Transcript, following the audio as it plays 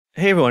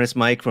Hey everyone, it's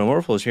Mike from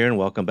Orderflows here, and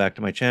welcome back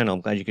to my channel.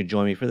 I'm glad you could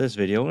join me for this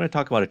video. I'm going to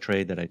talk about a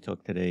trade that I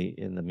took today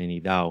in the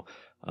Mini-dow.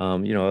 A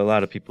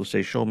lot of people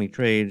say, show me a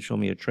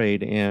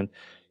trade, and,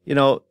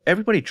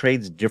 everybody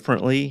trades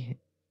differently,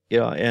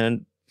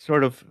 and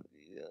sort of,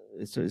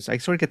 I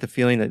sort of get the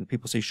feeling that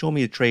people say, show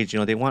me the trades,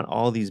 they want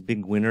all these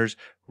big winners.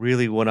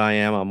 Really what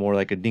I'm more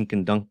like a dink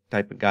and dunk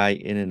type of guy,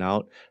 in and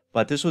out.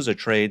 But this was a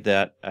trade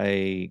that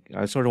I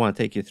sort of want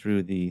to take you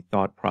through the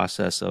thought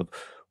process of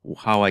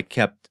how I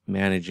kept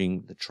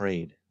managing the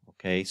trade.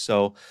 Okay,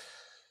 so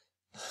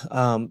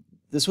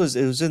it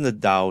was in the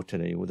Dow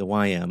today with the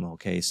YM.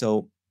 Okay,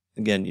 so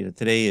again,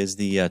 today is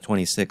the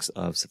 26th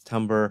of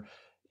September,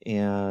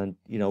 and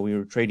we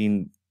were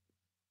trading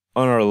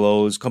on our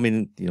lows,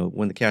 coming,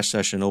 when the cash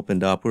session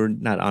opened up. We're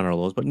not on our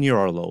lows, but near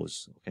our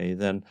lows. Okay,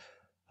 then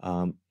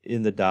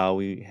in the Dow,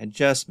 we had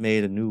just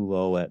made a new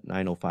low at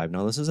 905.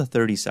 Now this is a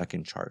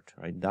 30-second chart,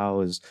 right?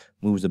 Dow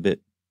moves a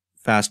bit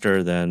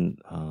faster than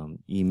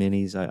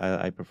E-minis.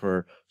 I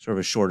prefer sort of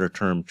a shorter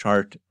term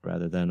chart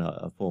rather than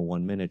a full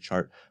 1 minute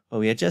chart. But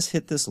we had just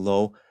hit this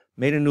low,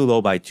 made a new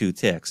low by 2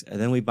 ticks,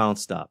 and then we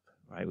bounced up,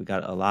 right? We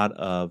got a lot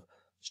of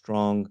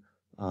strong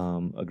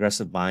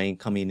aggressive buying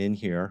coming in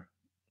here,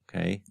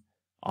 okay,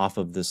 off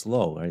of this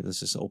low, right? Let's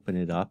just open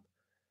it up.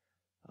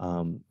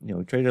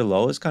 We traded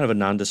low. It's kind of a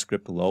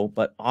nondescript low,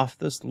 but off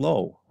this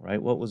low,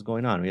 right? What was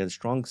going on? We had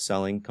strong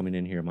selling coming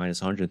in here,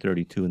 minus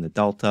 132 in the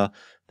delta,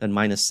 then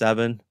minus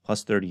 7,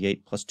 plus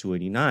 38, plus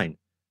 289.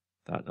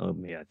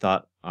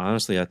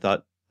 Honestly, I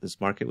thought this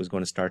market was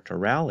going to start to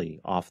rally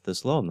off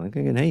this low. I'm like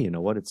thinking, hey, you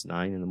know what? It's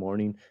 9 in the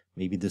morning.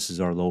 Maybe this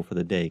is our low for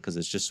the day, because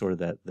it's just sort of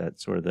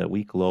that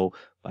weak low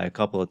by a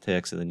couple of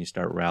ticks, and then you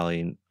start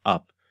rallying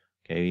up.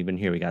 Okay, even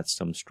here we got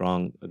some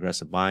strong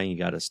aggressive buying. You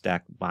got a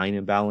stacked buying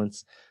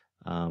imbalance.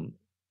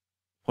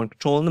 Point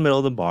control in the middle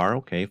of the bar.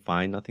 Okay,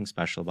 fine, nothing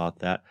special about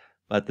that.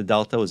 But the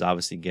delta was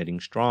obviously getting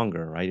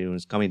stronger, right? It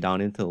was coming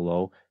down into the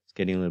low. It's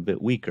getting a little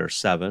bit weaker.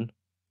 7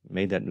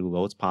 made that new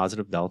low. It's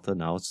positive delta.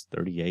 Now it's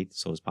 38.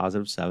 So it's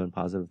positive 7,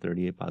 positive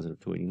 38, positive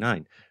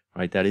 289.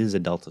 Right? That is a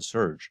delta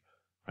surge.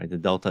 Right? The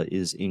delta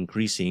is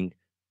increasing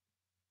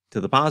to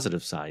the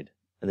positive side.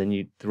 And then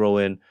you throw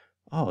in,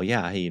 oh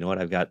yeah, hey, you know what?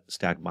 I've got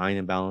stacked buying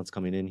imbalance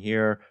coming in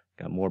here.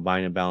 Got more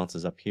buying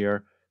imbalances up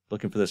here.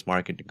 Looking for this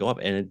market to go up,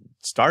 and it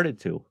started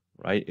to,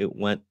 right? It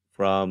went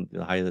from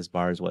the high of this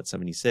bar is what,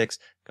 76,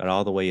 got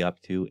all the way up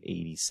to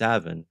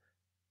 87.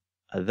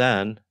 And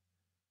then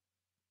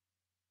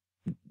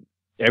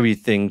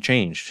everything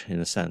changed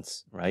in a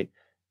sense, right?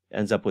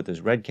 Ends up with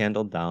this red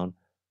candle down,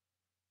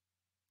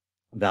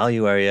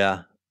 value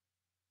area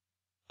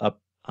up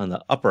on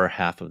the upper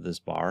half of this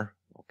bar,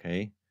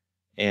 okay?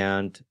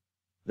 And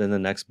then the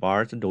next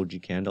bar, it's a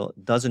doji candle.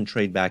 It doesn't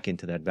trade back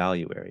into that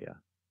value area,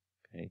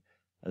 okay?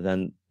 And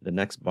then the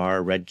next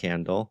bar, red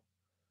candle,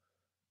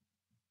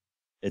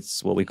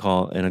 it's what we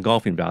call an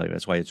engulfing value.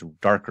 That's why it's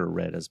darker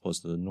red as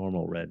opposed to the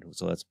normal red.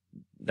 So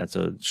that's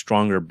a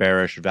stronger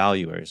bearish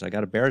value area. So I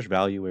got a bearish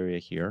value area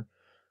here,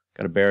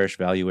 got a bearish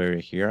value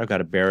area here. I've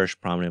got a bearish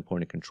prominent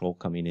point of control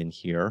coming in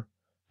here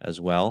as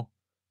well.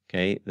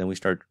 Okay, then we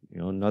start,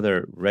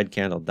 another red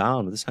candle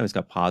down, but this time it's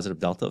got positive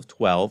delta of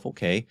 12.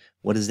 Okay,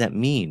 what does that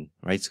mean,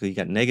 right? So you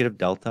got negative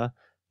delta,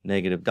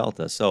 negative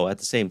delta. So at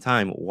the same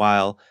time,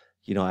 while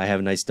I have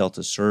a nice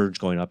delta surge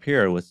going up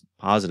here with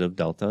positive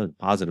delta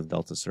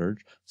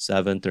surge,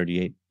 7,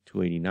 38,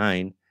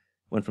 289.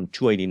 Went from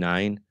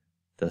 289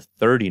 to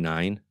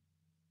 39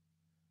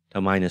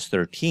 to minus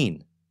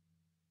 13.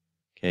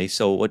 Okay,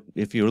 so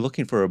if you're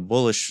looking for a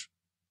bullish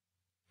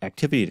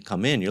activity to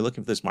come in, you're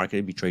looking for this market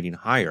to be trading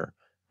higher,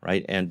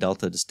 right? And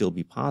delta to still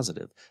be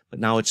positive. But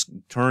now it's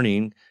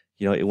turning,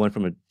 it went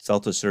from a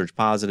delta surge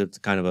positive to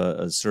kind of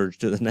a surge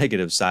to the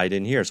negative side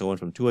in here. So it went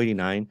from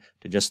 289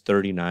 to just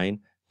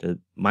 39. To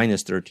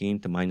minus 13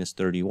 to minus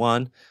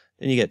 31.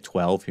 Then you get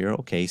 12 here.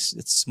 Okay,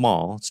 it's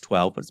small. It's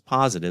 12, but it's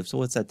positive. So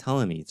what's that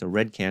telling me? It's a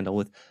red candle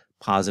with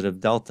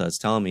positive delta. It's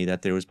telling me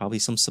that there was probably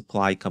some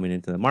supply coming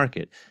into the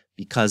market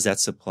because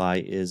that supply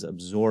is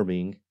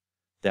absorbing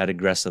that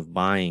aggressive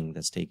buying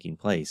that's taking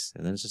place.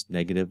 And then it's just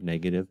negative,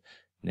 negative,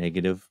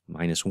 negative,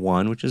 minus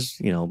 1, which is,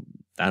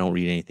 I don't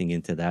read anything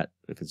into that.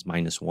 If it's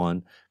minus 1,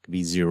 it could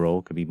be 0,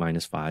 it could be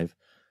minus 5.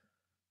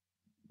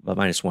 But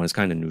minus 1 is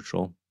kind of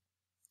neutral.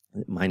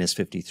 Minus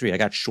 53. I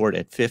got short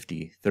at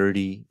 50,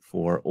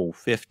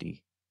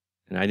 34.050.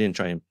 And I didn't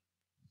try and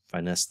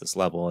finesse this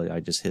level.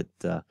 I just hit,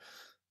 the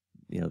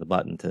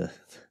button to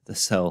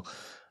sell.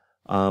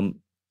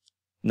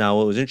 Now,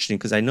 what was interesting,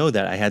 because I know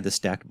that I had the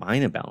stacked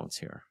buying imbalance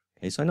here.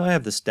 Okay, so I know I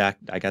have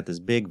I got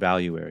this big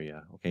value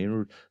area. Okay, and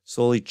we're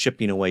slowly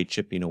chipping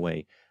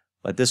away.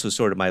 But this was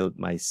sort of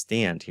my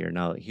stand here.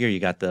 Now, here you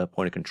got the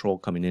point of control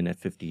coming in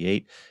at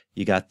 58.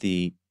 You got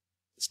the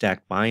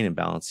stacked buying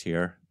imbalance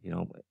here.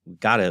 We've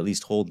got to at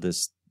least hold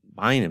this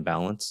buying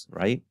imbalance,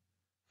 right?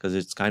 Because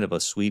it's kind of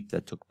a sweep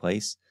that took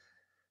place.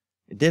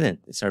 It didn't.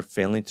 It started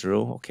failing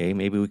through. Okay,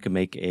 maybe we could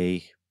make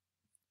a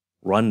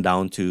run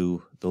down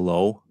to the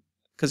low.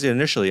 Because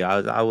initially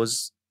I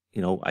was,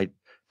 I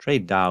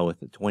trade Dow with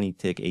a 20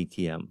 tick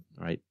ATM,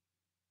 right?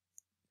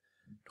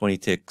 20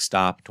 tick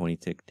stop, 20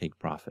 tick take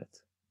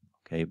profit.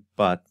 Okay,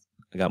 but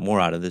I got more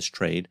out of this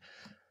trade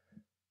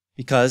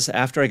because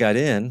after I got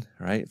in,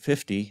 right,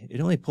 50,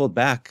 it only pulled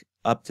back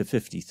up to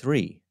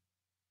 53,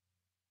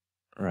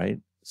 right?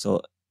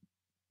 So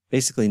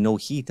basically no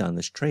heat on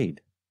this trade,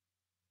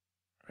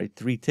 right?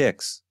 3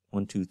 ticks,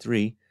 1, 2,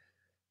 3.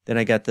 Then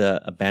I got the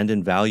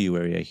abandoned value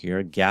area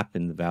here, gap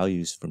in the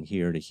values from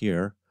here to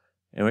here.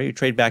 And when you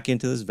trade back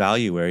into this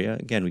value area,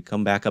 again, we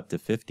come back up to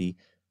 50,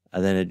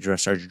 and then it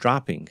just starts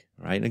dropping,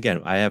 right? And again,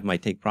 I have my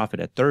take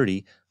profit at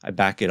 30. I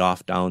back it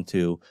off down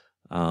to,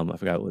 I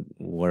forgot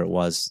where it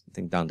was, I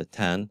think down to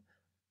 10.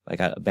 I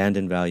got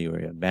abandoned value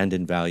area,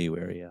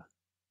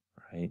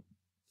 right?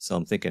 So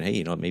I'm thinking,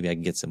 hey, maybe I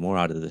can get some more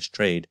out of this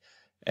trade.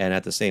 And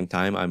at the same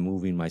time, I'm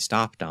moving my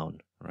stop down,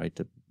 right?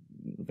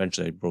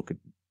 Eventually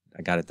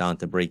I got it down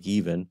to break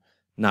even,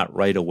 not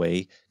right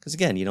away. Because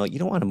again, you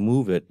don't want to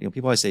move it.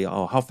 People always say,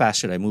 oh, how fast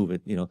should I move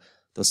it?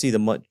 They'll see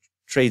the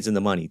trades in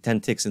the money, 10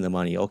 ticks in the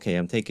money. Okay,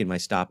 I'm taking my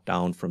stop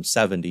down from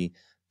 70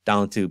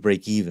 down to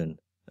break even.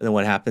 And then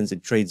what happens?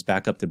 It trades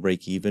back up to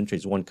break even,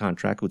 trades one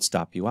contract, would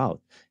stop you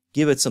out.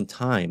 Give it some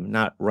time,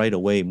 not right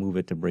away move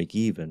it to break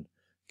even.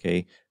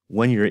 Okay,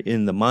 when you're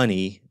in the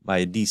money by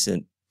a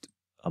decent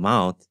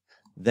amount,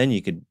 then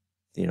you could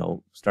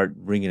start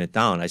bringing it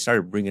down. I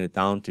started bringing it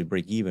down to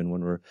break even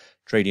when we're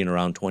trading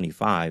around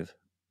 25,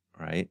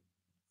 right?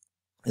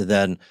 And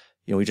then,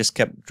 we just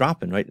kept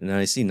dropping, right? And then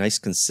I see nice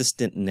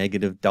consistent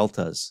negative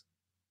deltas.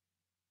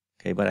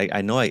 Okay, but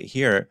I know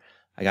here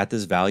I got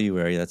this value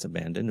area that's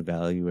abandoned, a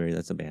value area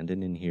that's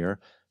abandoned in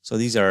here. So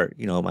these are,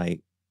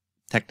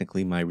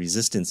 technically my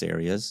resistance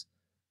areas.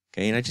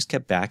 Okay, and I just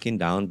kept backing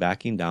down.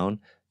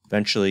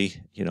 Eventually,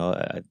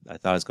 I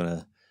thought I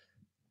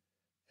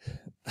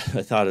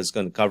was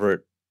going to cover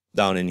it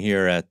down in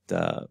here at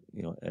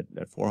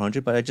at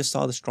 400, but I just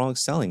saw the strong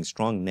selling,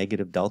 strong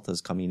negative deltas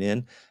coming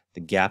in, the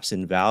gaps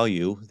in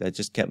value that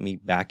just kept me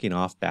backing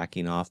off,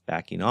 and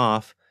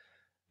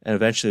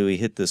eventually we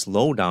hit this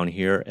low down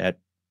here at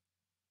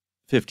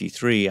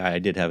 53. I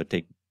did have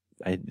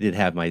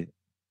my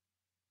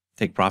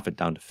take profit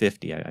down to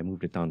 50. I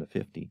moved it down to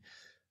 50,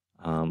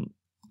 and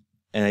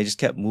I just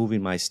kept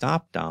moving my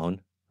stop down,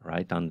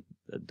 right down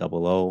to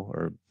 00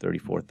 or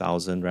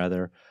 34,000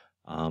 rather.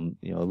 A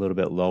little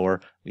bit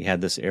lower. We had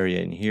this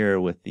area in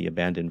here with the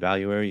abandoned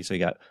value area. So you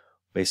got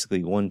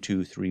basically 1,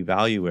 2, 3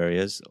 value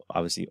areas,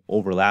 obviously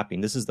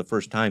overlapping. This is the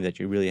first time that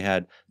you really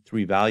had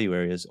 3 value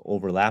areas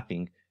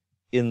overlapping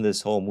in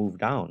this whole move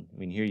down. I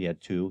mean, here you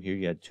had 2, here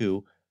you had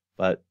 2,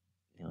 but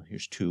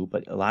here's 2,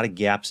 but a lot of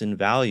gaps in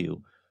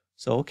value.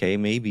 So, okay,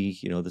 maybe,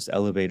 this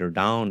elevator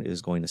down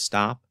is going to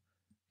stop.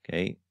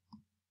 Okay.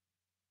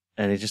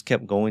 And it just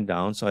kept going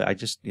down. So I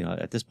just,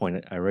 at this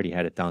point, I already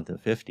had it down to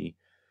 50.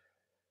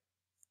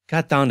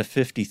 Got down to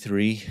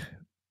 53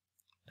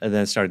 and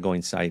then started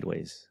going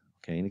sideways.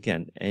 Okay, and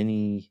again,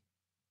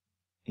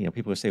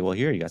 people will say, well,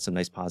 here you got some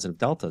nice positive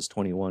deltas,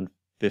 21,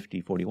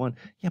 50, 41.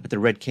 Yeah, but they're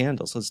red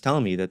candles. So it's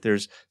telling me that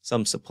there's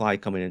some supply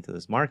coming into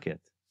this market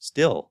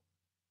still.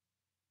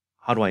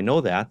 How do I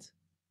know that?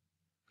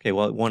 Okay,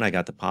 well, one, I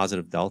got the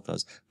positive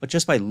deltas, but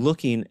just by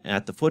looking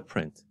at the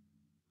footprint,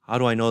 how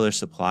do I know there's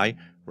supply?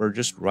 We're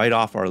just right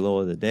off our low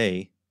of the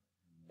day,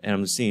 and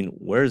I'm seeing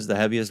where's the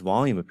heaviest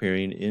volume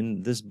appearing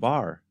in this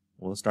bar.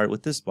 We'll start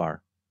with this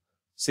bar.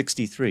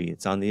 63,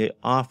 it's on the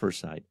offer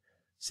side.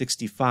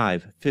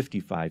 65,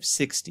 55,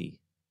 60,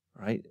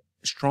 right?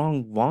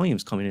 Strong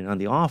volumes coming in on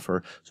the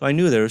offer. So I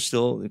knew there was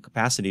still the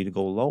capacity to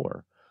go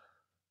lower.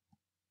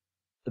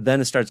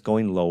 Then it starts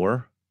going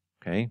lower,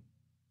 okay?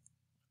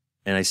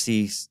 And I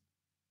see,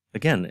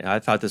 again, I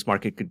thought this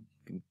market could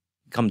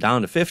come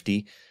down to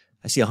 50.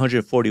 I see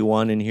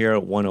 141 in here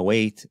at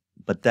 108,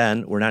 but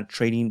then we're not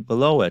trading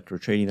below it. We're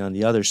trading on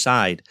the other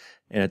side.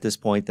 And at this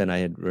point, then I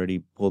had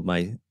already pulled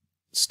my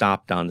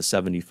stop down to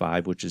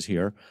 75, which is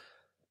here.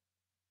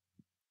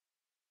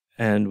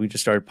 And we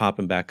just started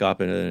popping back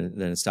up, and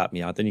then it stopped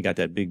me out. Then you got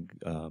that big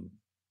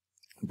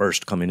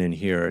burst coming in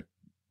here at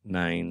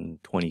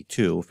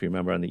 922. If you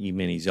remember on the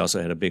E-minis, you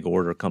also had a big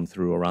order come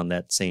through around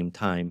that same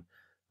time.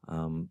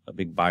 A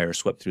big buyer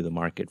swept through the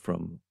market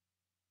from,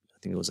 I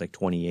think it was like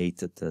 28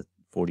 to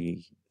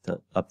 40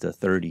 to up to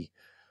 30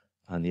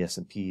 on the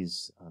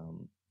S&Ps.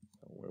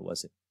 Where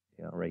was it?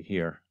 Right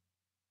here,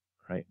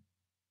 right?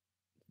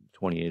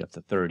 28 up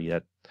to 30.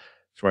 That's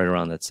right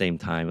around that same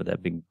time of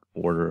that big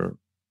order.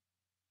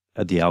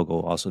 The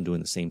algo also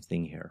doing the same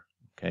thing here.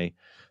 Okay,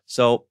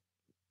 so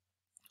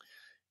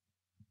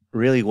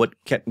really,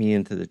 what kept me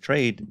into the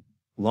trade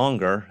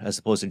longer, as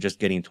opposed to just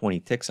getting 20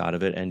 ticks out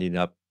of it, ending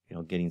up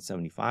getting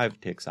 75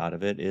 ticks out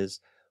of it,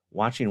 is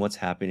watching what's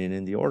happening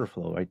in the order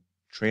flow, right?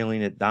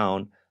 Trailing it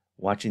down,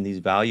 watching these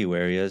value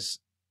areas,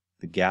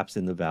 the gaps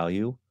in the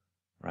value,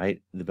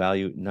 right? The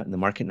value, the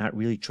market not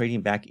really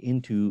trading back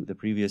into the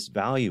previous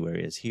value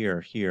areas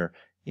here.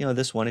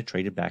 This one it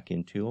traded back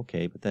into,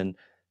 okay, but then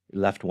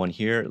left one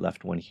here,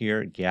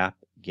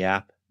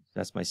 gap.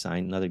 That's my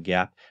sign, another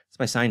gap. It's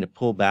my sign to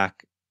pull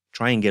back,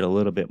 try and get a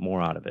little bit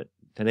more out of it.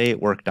 today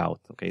it worked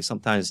out. Okay,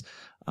 sometimes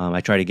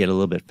I try to get a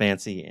little bit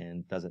fancy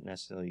and doesn't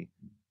necessarily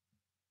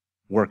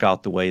work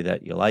out the way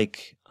that you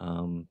like.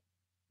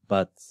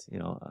 But you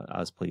know, I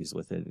was pleased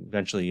with it.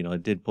 Eventually, you know,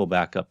 it did pull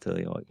back up to,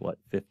 you know, like what,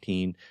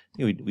 15.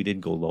 You know, we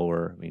did go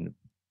lower. I mean,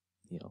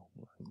 you know,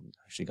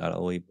 actually got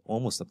all the way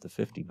almost up to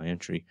 50 my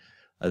entry,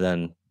 and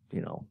then,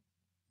 you know,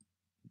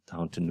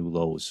 down to new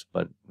lows.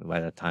 But by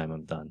that time,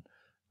 I'm done.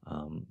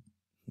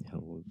 You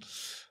know,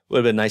 would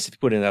have been nice if you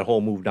put in that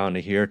whole move down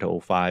to here to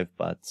 05,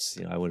 but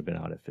you know, I would have been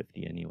out at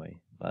 50 anyway.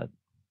 But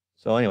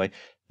so anyway,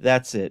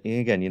 that's it.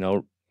 And again, you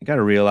know, you got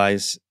to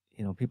realize,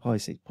 you know, people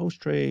always say post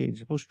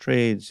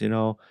trades, you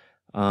know,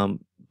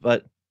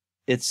 but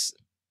it's,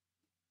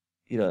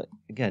 you know,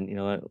 again, you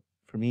know,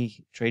 for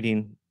me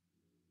trading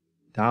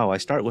Dow, I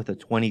start with a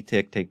 20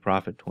 tick take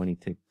profit, 20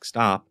 tick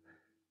stop,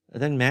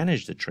 and then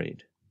manage the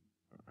trade.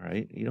 All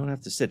right, you don't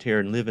have to sit here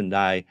and live and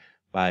die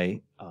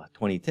by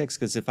 20 ticks,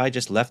 because if I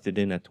just left it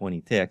in at 20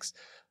 ticks,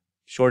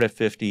 short at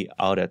 50,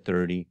 out at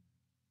 30,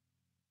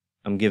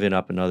 I'm giving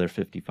up another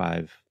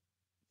 55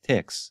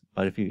 ticks.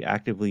 But if you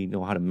actively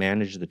know how to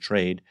manage the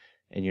trade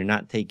and you're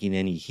not taking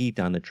any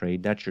heat on the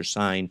trade, that's your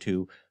sign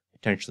to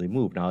potentially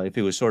move. Now, if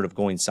it was sort of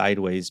going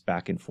sideways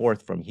back and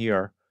forth from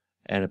here,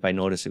 and if I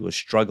notice it was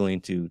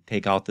struggling to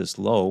take out this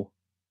low,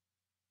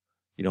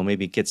 you know,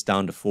 maybe it gets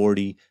down to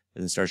 40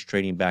 and then starts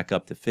trading back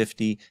up to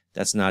 50,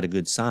 that's not a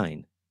good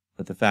sign.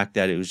 But the fact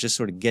that it was just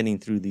sort of getting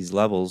through these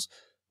levels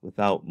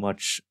without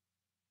much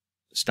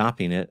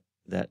stopping it,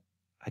 that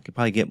I could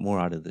probably get more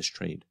out of this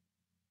trade.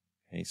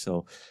 Okay,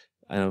 so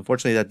and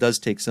unfortunately that does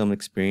take some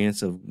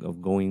experience of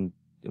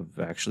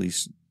actually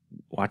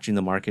watching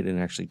the market and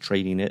actually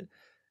trading it.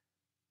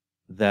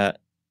 That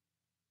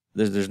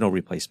there's no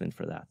replacement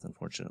for that,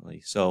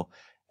 unfortunately. So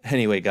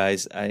anyway,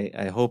 guys,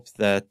 I hope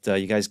that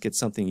you guys get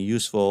something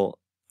useful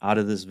out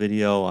of this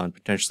video on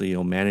potentially, you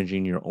know,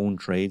 managing your own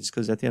trades,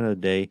 because at the end of the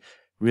day,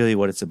 really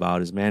what it's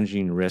about is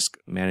managing risk,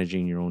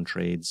 managing your own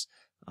trades,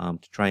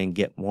 to try and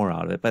get more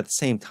out of it. But at the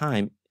same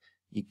time,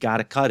 you got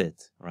to cut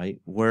it, right?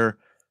 Where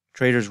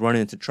traders run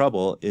into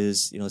trouble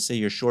is, you know, say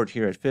you're short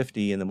here at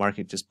 50 and the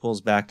market just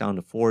pulls back down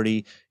to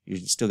 40, you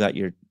still got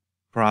your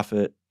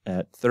profit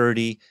at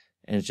 30,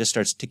 and it just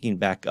starts ticking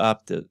back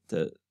up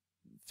to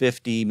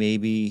 50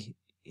 maybe,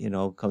 you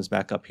know, comes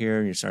back up here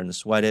and you're starting to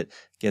sweat it,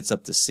 gets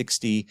up to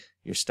 60,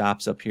 your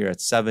stop's up here at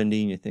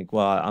 70, and you think,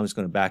 well, I'm just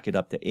going to back it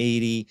up to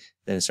 80,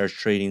 then it starts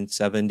trading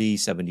 70,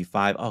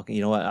 75. Okay,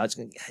 you know what, I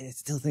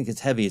still think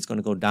it's heavy, it's going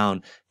to go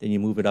down. Then you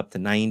move it up to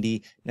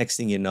 90. Next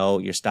thing you know,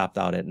 you're stopped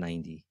out at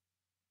 90,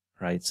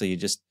 right? So you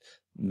just,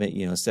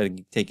 you know, instead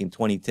of taking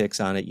 20 ticks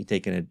on it, you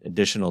take an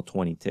additional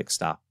 20 tick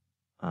stop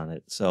on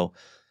it. So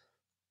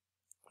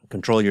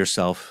control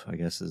yourself, I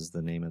guess, is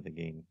the name of the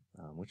game,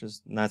 which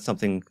is not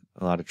something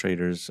a lot of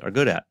traders are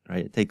good at,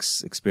 right? It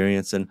takes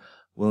experience and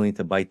willing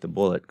to bite the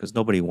bullet, because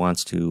nobody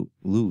wants to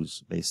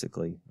lose,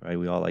 basically, right?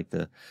 We all like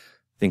to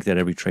think that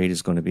every trade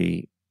is going to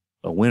be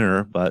a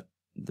winner, but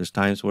there's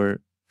times where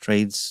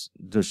trades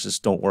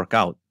just don't work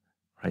out,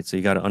 right? So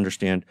you got to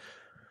understand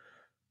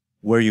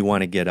where you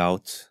want to get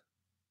out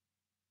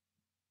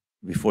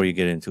before you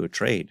get into a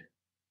trade,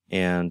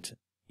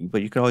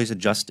 but you can always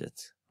adjust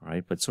it.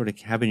 Right, but sort of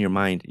have in your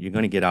mind, you're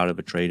going to get out of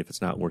a trade if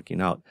it's not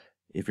working out.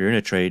 If you're in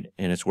a trade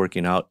and it's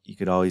working out, you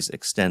could always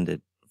extend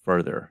it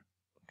further.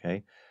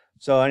 Okay,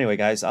 so anyway,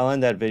 guys, I'll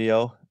end that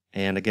video.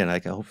 And again,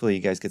 hopefully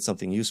you guys get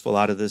something useful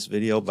out of this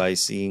video by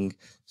seeing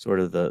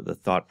sort of the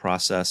thought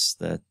process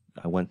that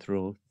I went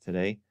through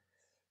today.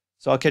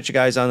 So I'll catch you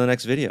guys on the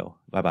next video.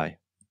 Bye-bye.